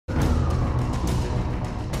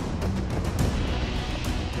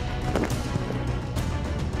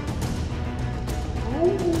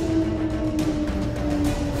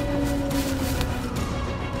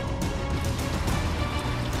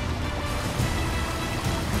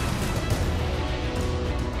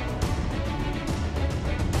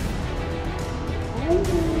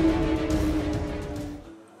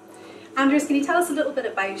Anders, can you tell us a little bit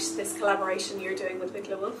about this collaboration you're doing with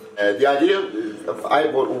Wicklow Wolf? The idea of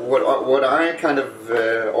what I kind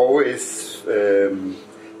of always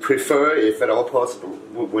prefer, if at all possible,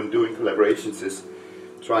 when doing collaborations, is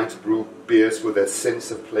trying to brew beers with a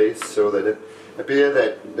sense of place, so that a beer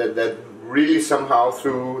that really somehow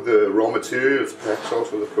through the raw materials, perhaps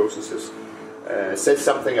also the processes, says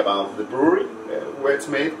something about the brewery, where it's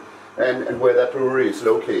made, and where that brewery is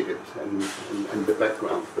located, and the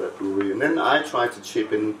background for that brewery. And then I try to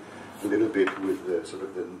chip in a little bit with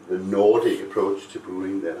the Nordic approach to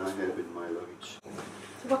brewing that I have in my luggage.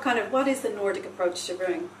 So what is the Nordic approach to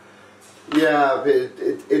brewing? Yeah,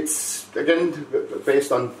 it's again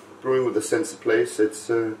based on brewing with a sense of place.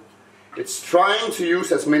 It's trying to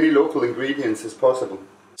use as many local ingredients as possible.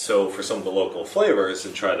 So for some of the local flavors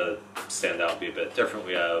and try to stand out, be a bit different,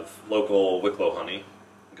 we have local Wicklow honey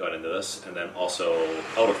going into this, and then also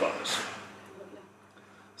elderflowers.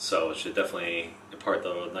 So it should definitely impart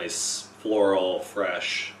the nice floral,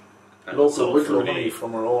 fresh, local Wicklow honey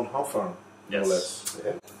from our own hop farm, more or less.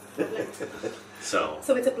 Yeah. So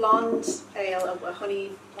it's a blonde ale, a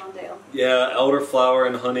honey blonde ale. Yeah, elderflower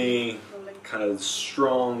and honey, Lovely. kind of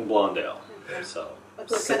strong blonde ale. Okay. So Like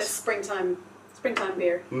a kind of springtime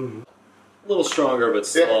beer. Mm-hmm. a little stronger, but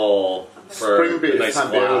still for Spring beer, a nice time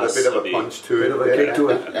beer with a bit of a punch to it. Bit of a kick to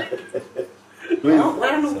it. Well,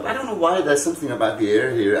 I don't know why there's something about the air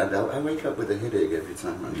here, and I wake up with a headache every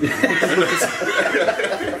time.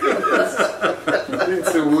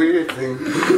 It's a weird thing.